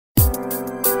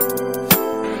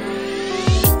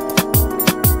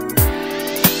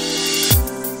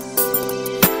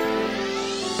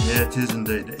It is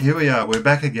indeed. Here we are. We're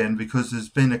back again because there's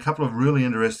been a couple of really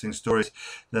interesting stories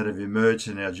that have emerged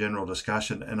in our general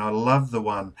discussion, and I love the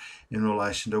one in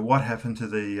relation to what happened to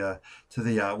the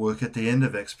artwork at the end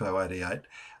of Expo '88.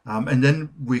 And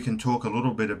then we can talk a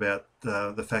little bit about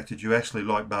the fact that you actually,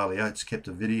 like Barley Oates, kept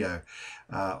a video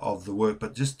of the work.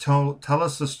 But just tell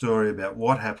us the story about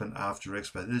what happened after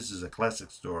Expo. This is a classic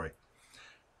story.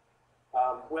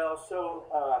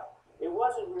 It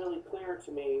wasn't really clear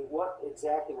to me what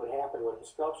exactly would happen with the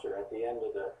sculpture at the end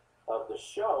of the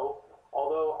show.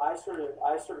 Although I sort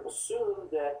of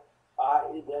assumed that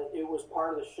it was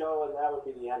part of the show and that would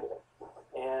be the end of it.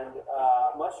 And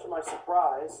much to my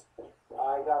surprise,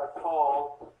 I got a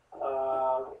call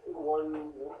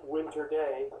one winter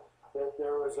day that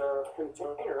there was a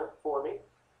container for me,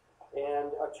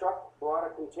 and a truck brought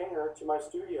a container to my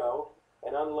studio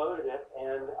and unloaded it,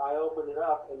 and I opened it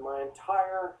up, and my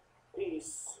entire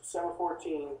piece,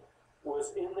 714,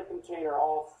 was in the container,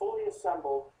 all fully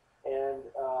assembled and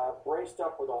braced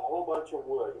up with a whole bunch of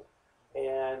wood.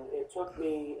 And it took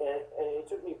me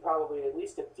probably at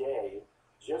least a day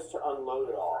just to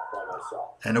unload it all by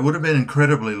myself. And it would have been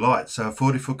incredibly light. So a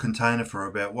 40-foot container for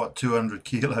about, what, 200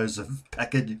 kilos of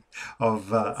packaging of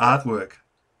artwork.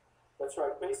 That's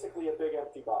right. Basically a big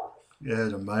empty box. Yeah,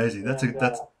 it's amazing. That's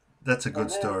a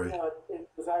good story. You know, it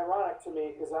was ironic to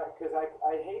me because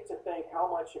I hate to think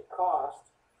how much it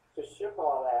cost to ship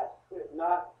all that,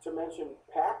 not to mention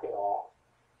pack it all.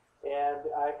 And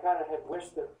I kind of had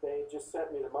wished that they just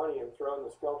sent me the money and thrown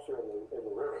the sculpture in the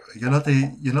river. You're not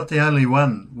the only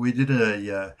one. We did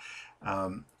a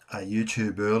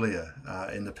YouTube earlier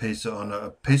in the piece on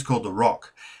a piece called The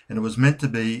Rock, and it was meant to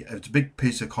be, it's a big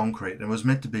piece of concrete, and it was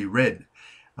meant to be red.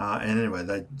 And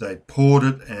anyway, they poured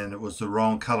it, and it was the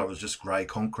wrong color. It was just grey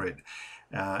concrete.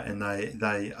 And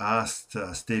they asked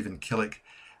Stephen Killick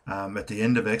at the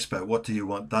end of Expo, what do you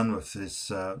want done with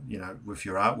this, with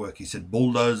your artwork? He said,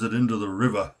 bulldoze it into the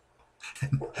river.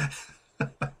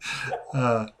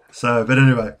 But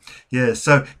anyway, yeah.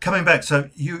 So coming back, so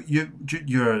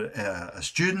you're a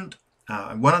student.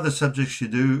 One of the subjects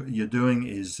you're doing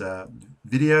is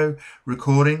video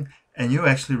recording, and you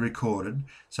actually recorded.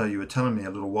 So you were telling me a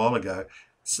little while ago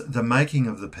the making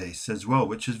of the piece as well,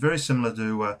 which is very similar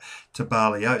to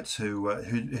Barley Oates, who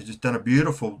has just done a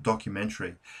beautiful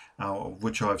documentary,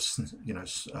 which I've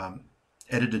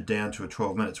edited down to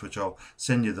 12 minutes, which I'll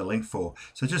send you the link for.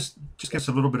 So just give us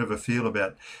a little bit of a feel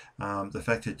about the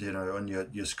fact that on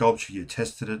your sculpture you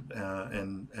tested it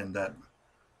and that.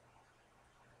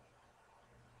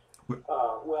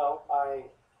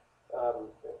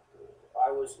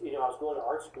 I was going to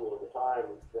art school at the time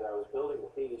that I was building the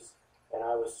piece, and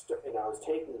I was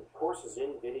taking courses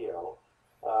in video,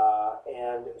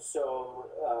 and so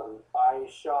I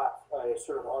shot a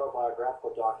sort of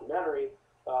autobiographical documentary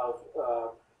of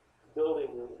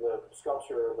building the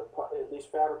sculpture, at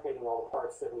least fabricating all the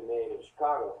parts that we made in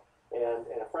Chicago, and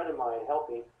a friend of mine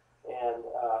helped me, and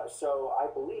so I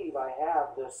believe I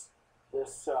have this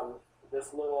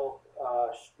little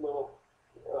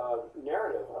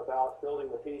narrative about building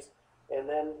the piece. And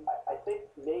then I think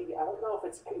maybe, I don't know if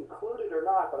it's included or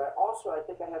not, but I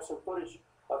think I have some footage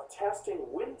of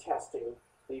wind testing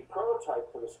the prototype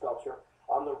for the sculpture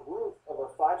on the roof of a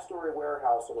 5-story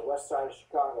warehouse on the west side of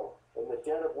Chicago in the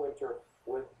dead of winter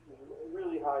with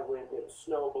really high wind and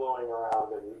snow blowing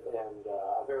around, and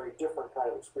a very different kind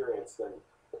of experience than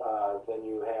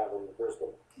you have in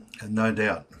Brisbane. No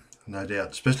doubt. No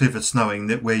doubt, especially if it's snowing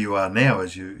where you are now,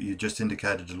 as you just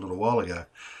indicated a little while ago.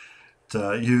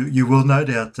 You will no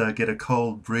doubt get a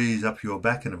cold breeze up your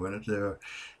back in a minute.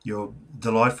 Your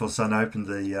delightful son opened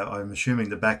I'm assuming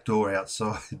the back door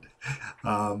outside.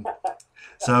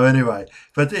 So anyway,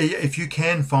 but if you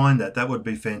can find that would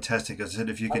be fantastic. As I said,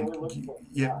 if you can,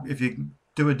 if you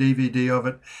do a DVD of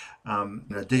it,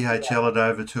 DHL it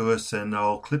over to us, and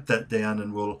I'll clip that down,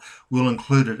 and we'll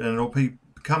include it, and it'll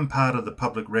become part of the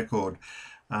public record.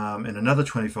 In another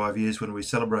 25 years, when we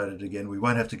celebrate it again, we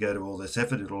won't have to go to all this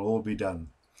effort. It'll all be done.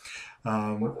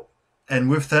 And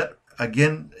with that,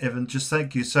 again, Evan, just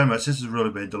thank you so much. This has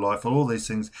really been delightful. All these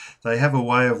things, they have a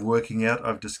way of working out,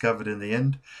 I've discovered in the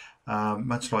end,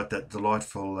 much like that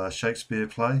delightful Shakespeare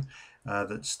play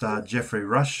that starred Geoffrey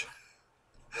Rush.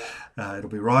 It'll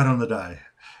be right on the day.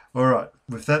 All right,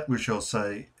 with that, we shall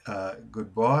say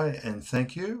goodbye and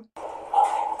thank you.